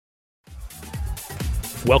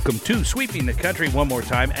Welcome to Sweeping the Country one more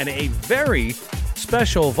time, and a very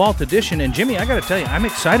special Vault edition. And Jimmy, I got to tell you, I'm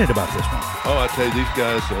excited about this one. Oh, I tell you, these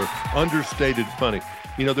guys are understated funny.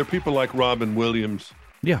 You know, they're people like Robin Williams,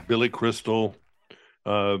 Billy Crystal,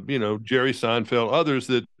 Jerry Seinfeld, others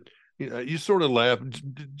that you sort of laugh.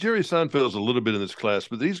 Jerry Seinfeld's a little bit in this class,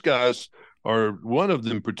 but these guys are, one of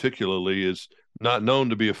them particularly is not known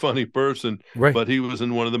to be a funny person, right, but he was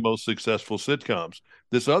in one of the most successful sitcoms.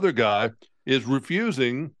 This other guy is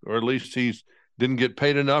refusing, or at least he's didn't get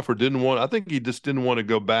paid enough or didn't want, I think he just didn't want to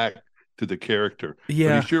go back to the character.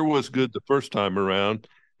 Yeah. But he sure was good the first time around,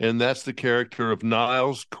 and that's the character of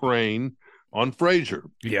Niles Crane on Frasier.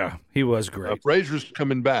 Yeah, he was great. Frasier's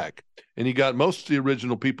coming back, and he got most of the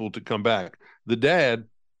original people to come back. The dad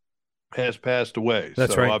has passed away.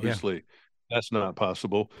 That's so right, obviously that's not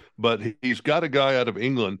possible. But he's got a guy out of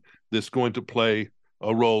England that's going to play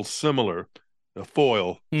a role similar, a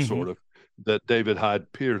foil sort of, that David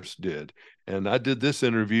Hyde Pierce did. And I did this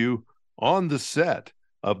interview on the set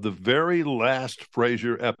of the very last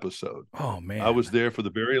Frasier episode. Oh, man. I was there for the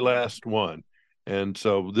very last one. And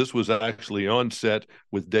so this was actually on set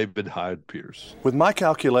with David Hyde Pierce. With my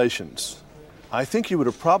calculations, I think you would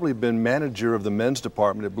have probably been manager of the men's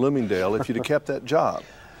department at Bloomingdale if you'd have kept that job.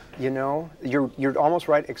 You know, you're almost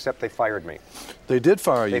right, except they fired me. They did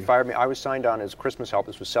fire you. They fired me. I was signed on as Christmas help.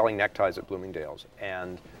 This was selling neckties at Bloomingdale's,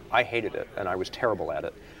 and I hated it, and I was terrible at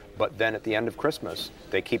it. But then at the end of Christmas,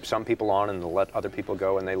 they keep some people on and they'll let other people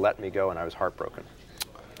go, and they let me go, and I was heartbroken.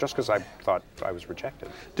 Just because I thought I was rejected.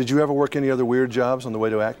 Did you ever work any other weird jobs on the way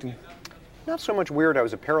to acting? Not so much weird. I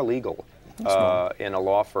was a paralegal in a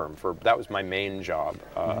law firm. That was my main job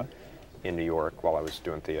in New York while I was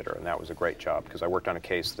doing theater, and that was a great job because I worked on a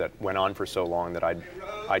case that went on for so long that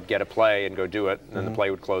I'd get a play and go do it, and then the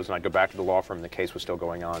play would close, and I'd go back to the law firm, and the case was still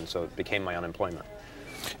going on, so it became my unemployment.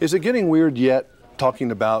 Is it getting weird yet,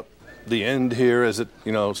 talking about the end here as it's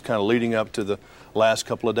kind of leading up to the last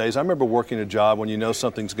couple of days? I remember working a job when you know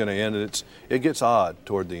something's going to end, and it gets odd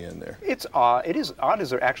toward the end there. It's odd. It is odd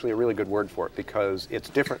is actually a really good word for it because it's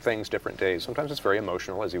different things, different days. Sometimes it's very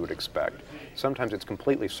emotional, as you would expect. Sometimes it's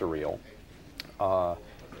completely surreal.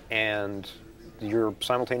 And you're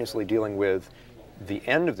simultaneously dealing with the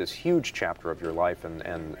end of this huge chapter of your life and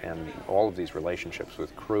all of these relationships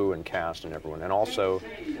with crew and cast and everyone, and also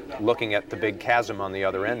looking at the big chasm on the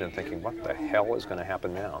other end and thinking, what the hell is going to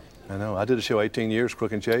happen now? I know. I did a show 18 years,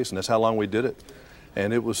 Crook and Chase, and that's how long we did it.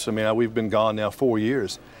 And it was, we've been gone now 4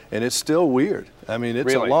 years, and it's still weird. I mean, it's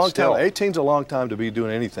really, a long still. time. 18's a long time to be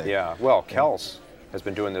doing anything. Yeah, well, Kels has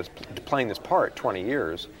been doing this, playing this part 20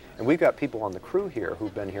 years. And we've got people on the crew here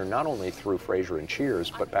who've been here not only through Frasier and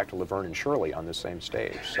Cheers, but back to Laverne and Shirley on this same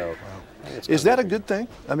stage. So, is that a good thing?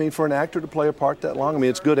 I mean, for an actor to play a part that long? I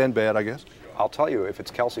mean, it's good and bad, I guess. I'll tell you, if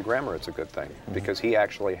it's Kelsey Grammer, it's a good thing because he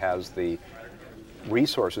actually has the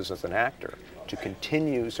resources as an actor to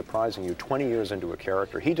continue surprising you 20 years into a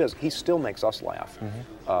character. He still makes us laugh.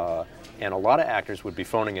 And a lot of actors would be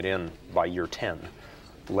phoning it in by year 10,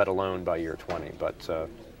 let alone by year 20. But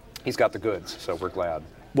he's got the goods, so we're glad.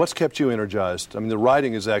 What's kept you energized? I mean, the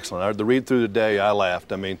writing is excellent. The read through today, I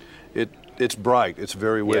laughed. I mean, it's bright. It's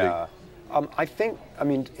very witty. Yeah.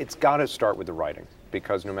 It's got to start with the writing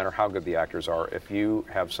because no matter how good the actors are, if you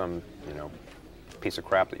have some, piece of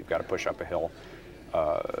crap that you've got to push up a hill,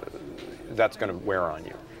 that's going to wear on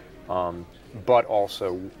you. But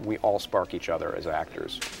also, we all spark each other as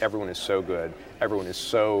actors. Everyone is so good. Everyone is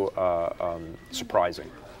so surprising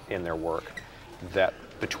in their work that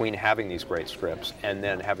between having these great scripts and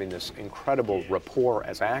then having this incredible rapport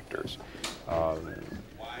as actors,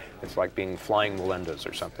 it's like being flying Melendas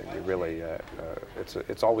or something. You really,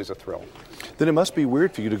 it's always a thrill. Then it must be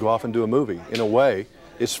weird for you to go off and do a movie. In a way,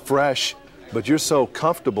 it's fresh, but you're so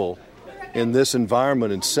comfortable in this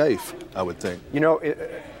environment and safe, I would think.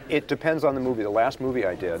 It depends on the movie. The last movie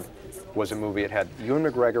I did was a movie. It had Ewan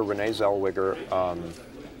McGregor, Renee Zellweger,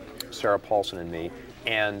 Sarah Paulson, and me,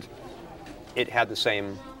 and it had the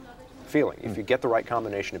same feeling. If you get the right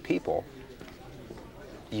combination of people,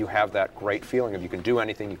 you have that great feeling of you can do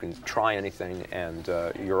anything, you can try anything, and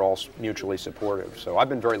you're all mutually supportive. So I've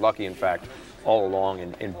been very lucky, in fact, all along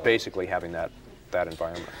in basically having that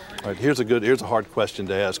environment. All right, here's a hard question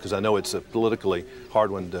to ask because I know it's a politically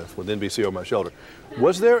hard one with NBC over my shoulder.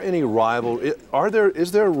 Was there any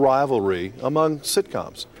is there rivalry among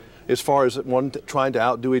sitcoms? As far as one trying to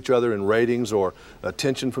outdo each other in ratings or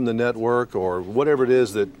attention from the network or whatever it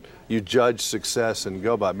is that you judge success and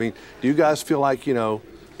go by. I mean, do you guys feel like, you're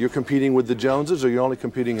competing with the Joneses or you're only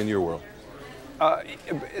competing in your world?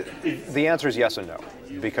 The answer is yes and no,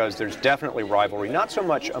 because there's definitely rivalry, not so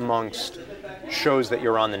much amongst shows that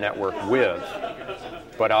you're on the network with,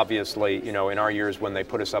 But obviously, in our years when they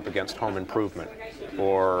put us up against Home Improvement,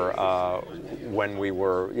 or when we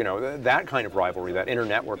were, that kind of rivalry, that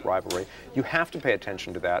inter-network rivalry, you have to pay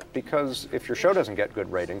attention to that, because if your show doesn't get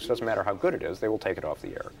good ratings, it doesn't matter how good it is, they will take it off the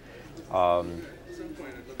air.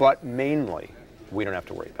 But mainly, we don't have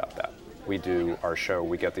to worry about that. We do our show,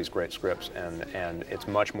 we get these great scripts, and it's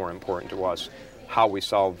much more important to us how we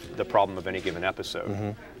solve the problem of any given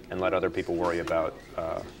episode, and let other people worry about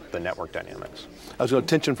the network dynamics. I was going to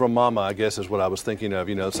tension from Mama, I guess, is what I was thinking of.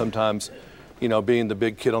 Sometimes, being the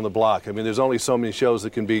big kid on the block. I mean, there's only so many shows that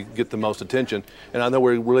can get the most attention. And I know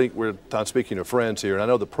we're speaking of Friends here, and I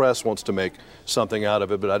know the press wants to make something out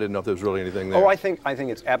of it, but I didn't know if there was really anything there. Oh, I think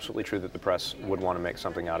it's absolutely true that the press would want to make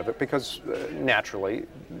something out of it, because naturally,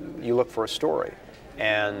 you look for a story.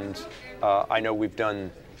 And I know we've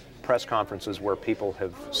done press conferences where people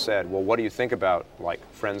have said, well, what do you think about,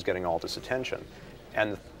 Friends getting all this attention?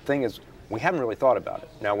 And the thing is, we haven't really thought about it.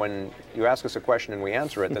 Now, when you ask us a question and we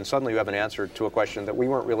answer it, then suddenly you have an answer to a question that we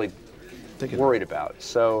weren't really worried about.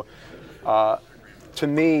 So, to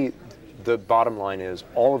me, the bottom line is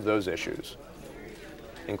all of those issues,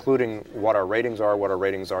 including what our ratings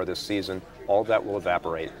are this season, all of that will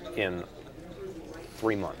evaporate in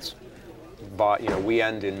 3 months. But, we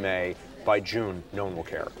end in May. By June, no one will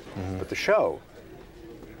care. But the show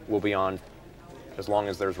will be on as long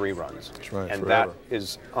as there's reruns. That's right, and forever. That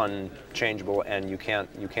is unchangeable, and you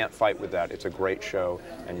can't fight with that. It's a great show,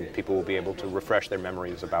 and people will be able to refresh their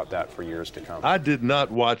memories about that for years to come. I did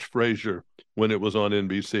not watch Frasier when it was on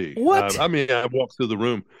NBC. What? I walked through the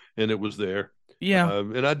room and it was there. Yeah.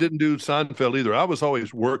 And I didn't do Seinfeld either. I was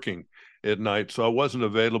always working at night, so I wasn't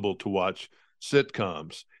available to watch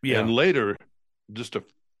sitcoms. Yeah. And later,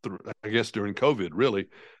 I guess during COVID, really,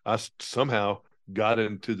 I somehow got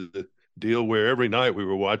into the deal where every night we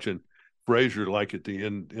were watching Frasier, like at the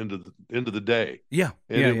end of the day. Yeah,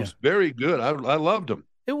 and it was very good. I loved them.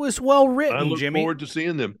 It was well written, I look Jimmy. forward to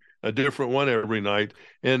seeing them, a different one every night.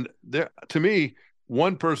 And to me,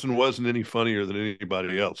 one person wasn't any funnier than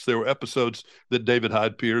anybody else. There were episodes that David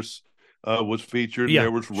Hyde Pierce was featured. Yeah, and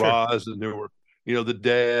there was Roz, and there were the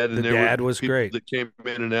dad, and there dad were was people great that came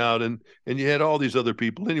in and out, and you had all these other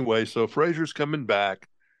people anyway. So Frasier's coming back,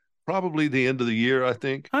 probably the end of the year, I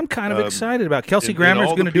think. I'm kind of excited about Kelsey Grammer's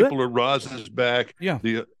going to do it. People are Roz is back. Yeah.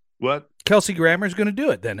 What? Kelsey Grammer's going to do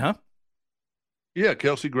it then, huh? Yeah,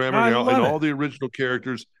 Kelsey Grammer and all the original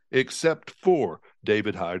characters except for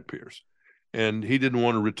David Hyde Pierce, and he didn't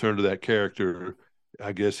want to return to that character.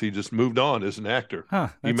 I guess he just moved on as an actor.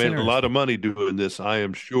 He made a lot of money doing this, I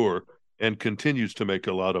am sure, and continues to make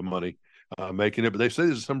a lot of money making it. But they say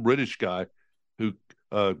there's some British guy who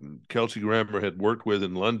Kelsey Grammer had worked with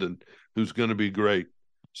in London who's going to be great.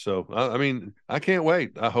 So, I mean, I can't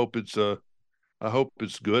wait. I hope it's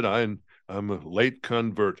good. I'm a late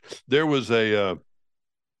convert. There was a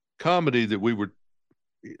comedy that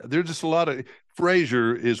there's just a lot of,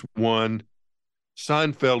 Frasier is one.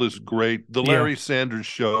 Seinfeld is great. The Larry Sanders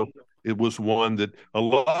Show, it was one that a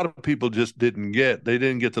lot of people just didn't get. They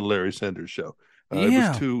didn't get the Larry Sanders Show. It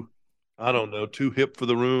was too hip for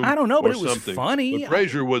the room. I don't know, but it was something. funny. But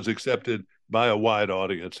Frasier was accepted by a wide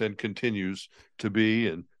audience and continues to be,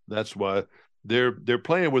 and that's why they're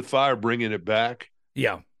playing with fire, bringing it back.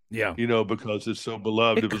 Yeah. Because it's so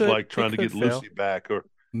beloved. It was like trying to get Lucy back or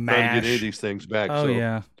MASH. trying to get any of these things back. Oh,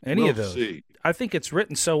 yeah. Any of those. See. I think it's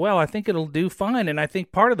written so well. I think it'll do fine. And I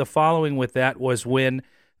think part of the following with that was when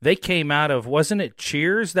they came out of, wasn't it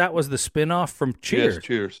Cheers? That was the spinoff from Cheers. Yes,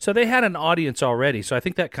 Cheers. So they had an audience already. So I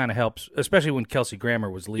think that kind of helps, especially when Kelsey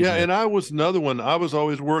Grammer was leaving. Yeah, and I was another one. I was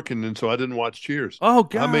always working, and so I didn't watch Cheers. Oh,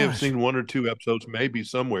 gosh. I may have seen one or two episodes, maybe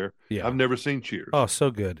somewhere. Yeah. I've never seen Cheers. Oh,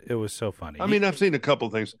 so good. It was so funny. I mean, I've seen a couple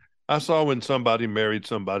of things. I saw when somebody married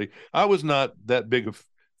somebody. I was not that big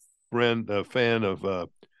a fan of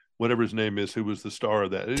whatever his name is, who was the star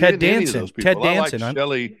of that. Ted Danson. Ted Danson. I like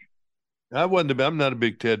Shelley. I'm not a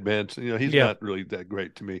big Ted Danson. He's not really that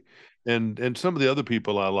great to me. And some of the other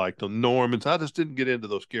people I liked, Normans. I just didn't get into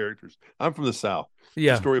those characters. I'm from the South.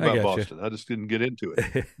 Yeah, story about Boston. I just didn't get into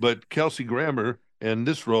it. But Kelsey Grammer and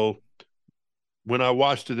this role, when I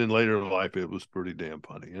watched it in later life, it was pretty damn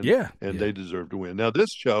funny. And they deserve to win. Now,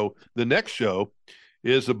 this show, the next show,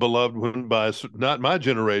 is a beloved one by not my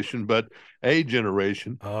generation, but a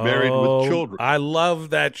generation, Married with Children. I love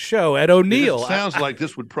that show. Ed Oneill. It sounds like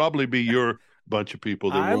this would probably be your bunch of people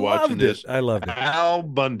that were watching this. I loved it. Al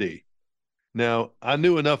Bundy. Now, I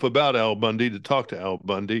knew enough about Al Bundy to talk to Al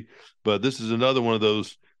Bundy, but this is another one of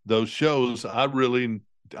those shows I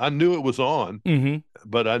knew it was on,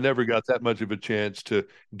 but I never got that much of a chance to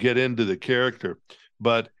get into the character.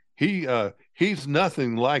 But he he's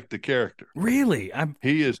nothing like the character. Really?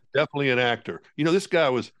 He is definitely an actor. This guy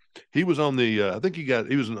was on the I think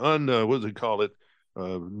he was what do they call it?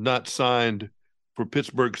 Not signed for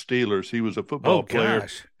Pittsburgh Steelers. He was a football player,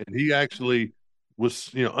 and he actually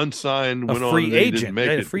was unsigned. Went on and he didn't make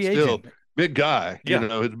it. Free Still, agent. big guy. Yeah.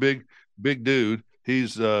 He's a big dude.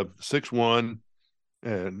 He's 6'1",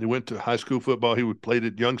 and he went to high school football. He played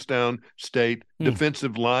at Youngstown State.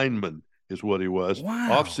 Defensive lineman is what he was.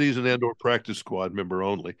 Wow. Off-season and/or practice squad member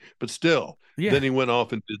only. But still, Yeah. Then he went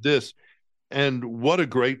off and did this. And what a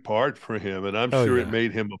great part for him. And I'm sure it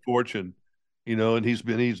made him a fortune, and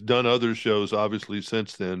he's done other shows obviously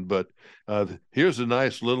since then. But here's a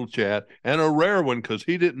nice little chat, and a rare one because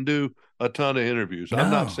he didn't do a ton of interviews.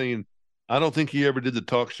 No. I don't think he ever did the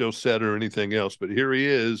talk show set or anything else, but here he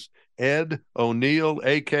is, Ed Oneill,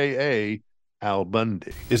 a.k.a. Al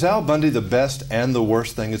Bundy. Is Al Bundy the best and the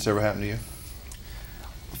worst thing that's ever happened to you?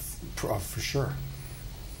 For sure.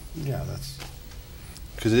 Yeah, that's...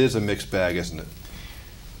 Because it is a mixed bag, isn't it?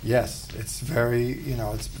 Yes, it's very,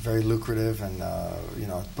 it's very lucrative, and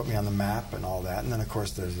it put me on the map and all that. And then, of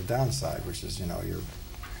course, there's the downside, which is, you're,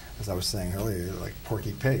 as I was saying earlier, you're like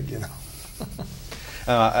Porky Pig,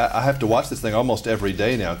 I have to watch this thing almost every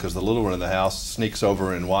day now because the little one in the house sneaks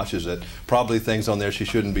over and watches it. Probably things on there she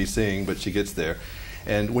shouldn't be seeing, but she gets there.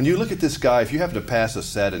 And when you look at this guy, if you happen to pass a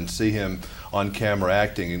set and see him on camera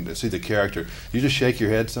acting and see the character, you just shake your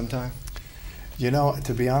head sometime?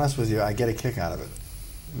 To be honest with you, I get a kick out of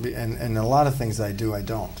it. And a lot of things I do, I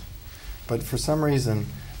don't. But for some reason,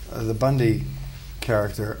 the Bundy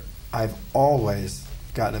character, I've always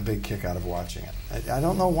gotten a big kick out of watching it. I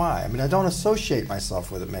don't know why. I mean, I don't associate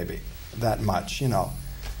myself with it maybe that much,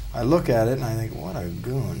 I look at it and I think, what a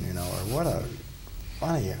goon, or what a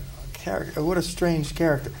funny character, what a strange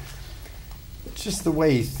character. Just the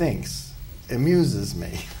way he thinks amuses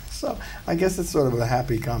me. So I guess it's sort of a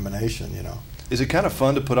happy combination, Is it kind of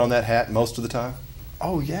fun to put on that hat most of the time?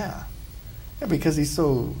 Oh, yeah. Yeah, because he's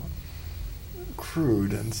so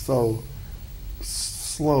crude and so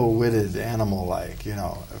slow-witted, animal-like,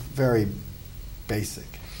 very basic,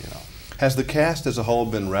 Has the cast as a whole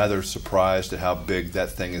been rather surprised at how big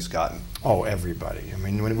that thing has gotten? Oh, everybody. I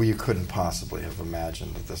mean, you couldn't possibly have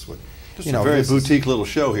imagined that this would... Just a very boutique little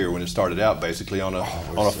show here when it started out, basically, on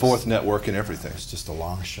a fourth network and everything. It's just a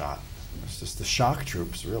long shot. It's just the shock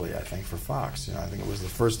troops, really, I think, for Fox. I think it was the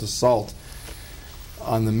first assault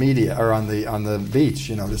on the media, or on the beach,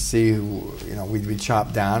 to see who, we'd be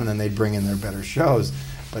chopped down and then they'd bring in their better shows,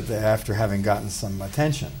 but after having gotten some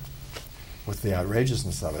attention with the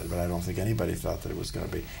outrageousness of it. But I don't think anybody thought that it was going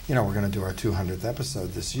to be, we're going to do our 200th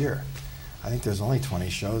episode this year. I think there's only 20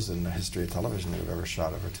 shows in the history of television that have ever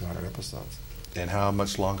shot over 200 episodes. And how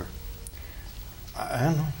much longer? I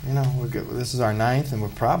don't know. This is our 9th, and we'll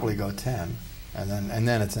probably go 10, and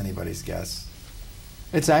then it's anybody's guess.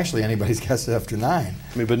 It's actually anybody's guess after 9.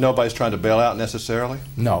 I mean, but nobody's trying to bail out necessarily?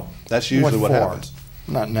 No. That's usually what happens.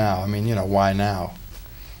 Not now. I mean, why now?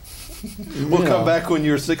 We'll come back when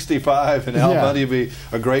you're 65 and Al Bundy will be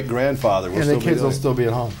a great-grandfather. And the kids will still be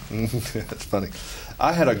at home. That's funny.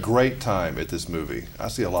 I had a great time at this movie. I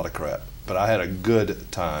see a lot of crap, but I had a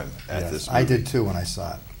good time at this movie. I did too when I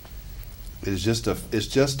saw it. It's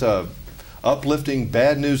just a uplifting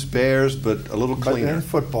Bad News Bears, but a little cleaner. But in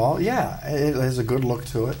football, yeah, it has a good look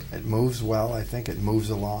to it. It moves well. I think it moves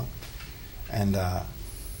along, and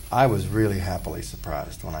I was really happily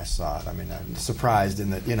surprised when I saw it. I mean, I'm surprised in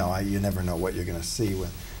that you never know what you're going to see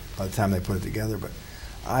by the time they put it together. But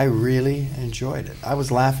I really enjoyed it. I was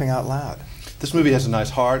laughing out loud. This movie has a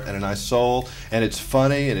nice heart and a nice soul, and it's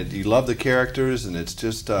funny, and you love the characters, and it's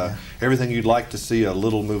just everything you'd like to see a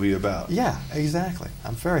little movie about. Yeah, exactly.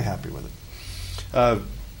 I'm very happy with it.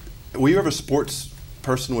 Were you ever a sports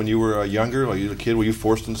person when you were younger? Were you a kid? Were you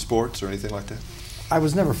forced into sports or anything like that? I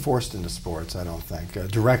was never forced into sports, I don't think.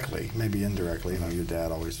 Directly, maybe indirectly. Your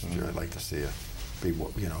dad always I'd like to see you be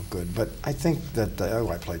good. But I think that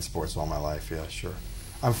I played sports all my life. Yeah, sure.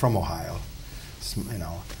 I'm from Ohio,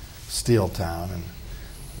 steel town, and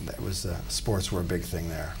that was sports were a big thing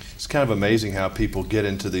there. It's kind of amazing how people get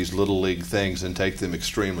into these little league things and take them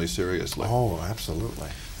extremely seriously. Oh, absolutely.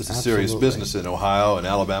 It's a serious business in Ohio and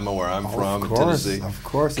Alabama, where I'm from, and Tennessee. Of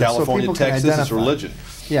course. California, so Texas, it's religion.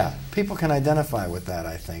 Yeah, people can identify with that,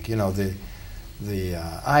 I think.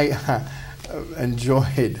 I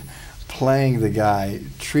enjoyed playing the guy,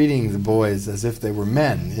 treating the boys as if they were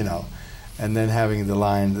men, and then having the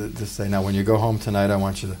line to say, now when you go home tonight, I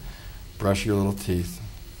want you to brush your little teeth,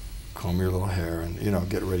 comb your little hair, and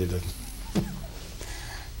get ready to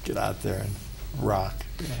get out there and rock.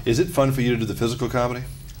 Is it fun for you to do the physical comedy?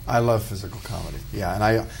 I love physical comedy. Yeah, and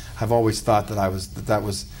I've always thought that that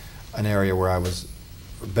was an area where I was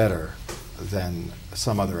better than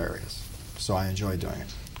some other areas. So I enjoy doing it.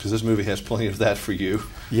 Because this movie has plenty of that for you.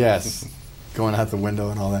 Yes, going out the window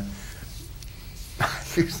and all that.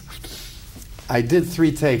 I did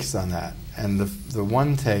 3 takes on that, and the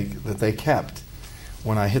one take that they kept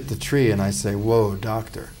when I hit the tree and I say, "Whoa,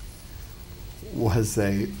 doctor," was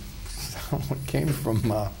someone came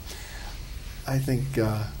from I think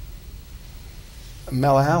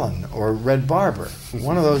Mel Allen or Red Barber.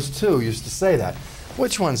 One of those two used to say that.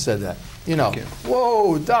 Which one said that? You know,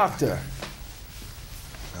 "Whoa, doctor."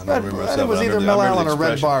 I don't remember myself, It was but I either remember Mel the Allen or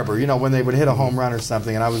Red expression. Barber, you know, when they would hit a home run or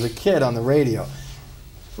something, and I was a kid on the radio.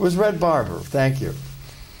 It was Red Barber, thank you.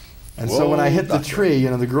 And so when I hit the tree, you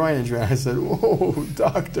know, the groin injury, I said, "Whoa,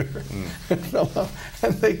 doctor."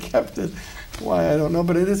 And they kept it. Why, I don't know,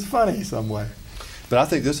 but it is funny some way. But I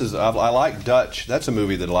think I like Dutch. That's a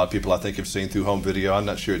movie that a lot of people, I think, have seen through home video. I'm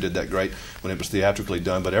not sure it did that great when it was theatrically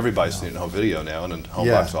done, but everybody's seen it in home video now and in home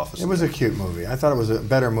box office. It was a cute movie. I thought it was a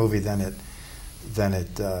better movie than it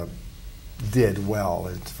did well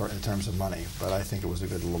in terms of money, but I think it was a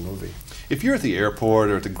good little movie. If you're at the airport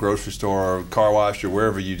or at the grocery store or car wash or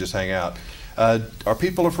wherever you just hang out, are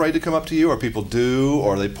people afraid to come up to you, or people do,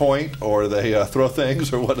 or they point, or they throw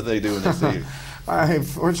things, or what do they do when they see you? I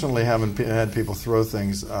fortunately haven't had people throw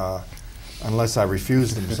things unless I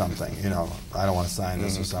refuse them something. You know, I don't want to sign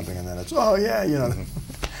this or something, and then it's, "Oh yeah," you know.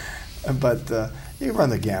 But you run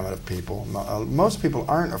the gamut of people. Most people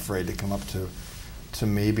aren't afraid to come up to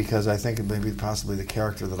me because I think maybe possibly the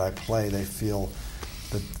character that I play, they feel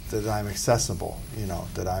that I'm accessible, you know,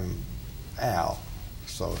 that I'm Al.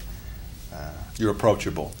 So You're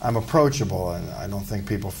approachable. I'm approachable, and I don't think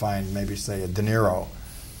people find maybe, say, a De Niro,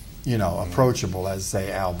 you know, approachable as,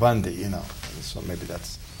 say, Al Bundy, you know. So maybe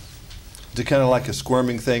that's... Is it kind of like a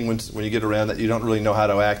squirming thing when you get around that you don't really know how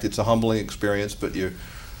to act? It's a humbling experience, but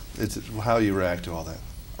it's how you react to all that.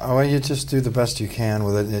 Oh, well, you just do the best you can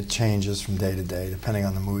with it, and it changes from day to day, depending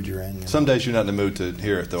on the mood you're in. Some days you're not in the mood to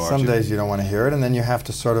hear it, though, aren't you? Some days you don't want to hear it, and then you have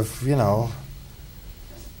to sort of, you know,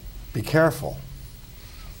 be careful.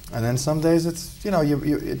 And then some days it's, you know,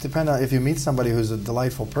 it depends on, if you meet somebody who's a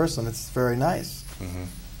delightful person, it's very nice. Mm-hmm.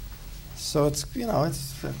 So it's, you know,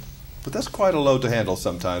 it's... But that's quite a load to handle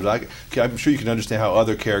sometimes. I'm sure you can understand how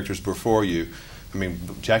other characters before you, I mean,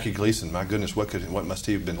 Jackie Gleason, my goodness, what must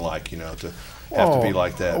he have been like, you know, to have to be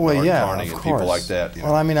like that, well, Mark yeah, Carney and people like that. You know?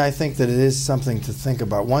 Well, I mean, I think that it is something to think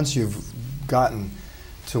about. Once you've gotten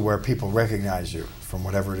to where people recognize you from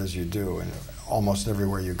whatever it is you do and almost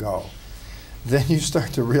everywhere you go, then you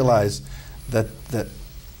start to realize that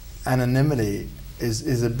anonymity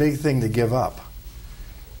is a big thing to give up.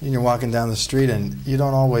 And you're walking down the street and you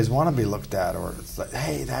don't always want to be looked at, or it's like,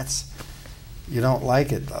 hey, you don't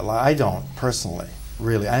like it. I don't, personally,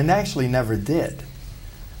 really. I actually never did.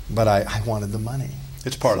 But I wanted the money.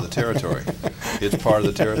 It's part of the territory. It's part of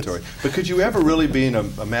the territory. But could you ever really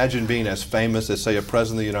imagine being as famous as, say, a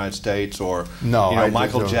president of the United States or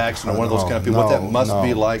Michael Jackson or one of those kind of people? What that must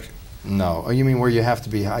be like? No. Oh, you mean where you have to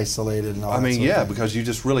be isolated and all that? I mean, yeah, because you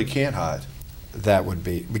just really can't hide. That would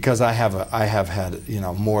be, because I have had, you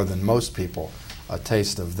know, more than most people, a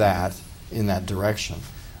taste of that in that direction.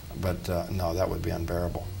 But no, that would be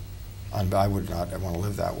unbearable. I would not want to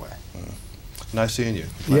live that way. Nice seeing you.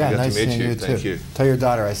 Yeah, nice seeing you too. Thank you. Tell your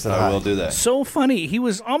daughter I said hi. I will do that. So funny. He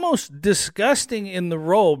was almost disgusting in the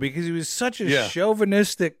role because he was such a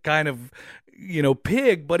chauvinistic kind of, you know,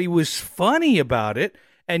 pig, but he was funny about it,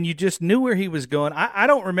 and you just knew where he was going. I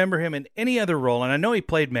don't remember him in any other role, and I know he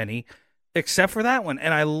played many, except for that one,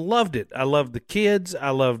 and I loved it. I loved the kids.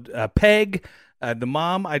 I loved Peg, the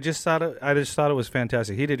mom. I just thought it was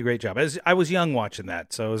fantastic. He did a great job. I was young watching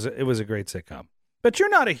that, so it was a great sitcom. But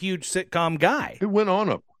you're not a huge sitcom guy. It went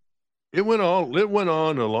on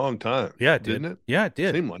a long time. Yeah, it did. Didn't it? Yeah, it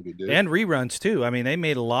did. Seemed like it did. And reruns too. I mean, they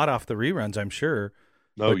made a lot off the reruns, I'm sure.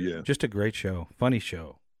 Oh, yeah. Just a great show. Funny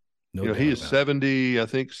show. No, you know, he is 70, I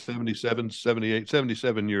think 77, 78,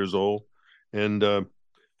 77 years old, and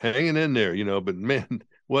hanging in there, you know. But man,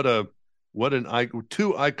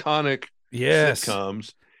 two iconic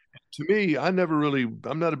sitcoms. To me, I'm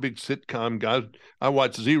not a big sitcom guy. I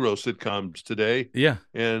watch zero sitcoms today. Yeah.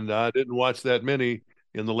 And I didn't watch that many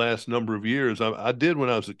in the last number of years. I did when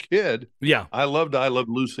I was a kid. Yeah. I loved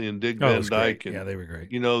Lucy and Dick Van Dyke. And, yeah, they were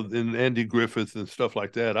great. You know, and Andy Griffith and stuff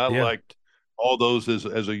like that. I liked all those as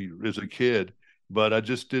a kid, but I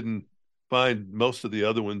just didn't find most of the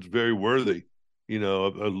other ones very worthy, you know,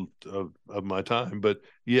 of my time. But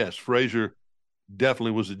yes, Frasier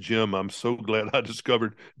definitely was a gem I'm so glad I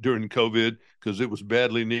discovered during COVID, because it was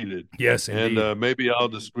badly needed. Yes, indeed. And maybe I'll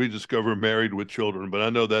just rediscover Married with Children, but I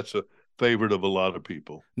know that's a favorite of a lot of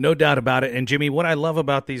people. No doubt about it. And Jimmy, what I love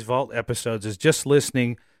about these Vault episodes is just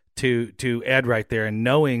listening to Ed right there and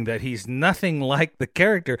knowing that he's nothing like the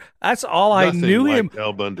character. That's all I knew him.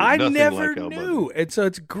 Al Bundy. I Nothing never like Al knew. Bundy. And so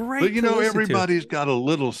it's great. But everybody's got a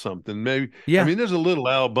little something. Maybe. Yeah. I mean, there's a little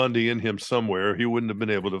Al Bundy in him somewhere. He wouldn't have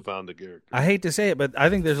been able to find the character. I hate to say it, but I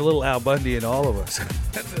think there's a little Al Bundy in all of us.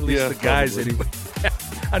 At least the guys probably. anyway.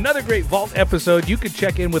 Another great Vault episode. You can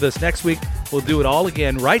check in with us next week. We'll do it all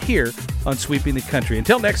again right here on Sweeping the Country.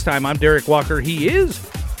 Until next time, I'm Derek Walker. He is.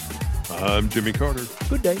 I'm Jimmy Carter.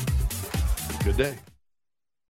 Good day. Good day.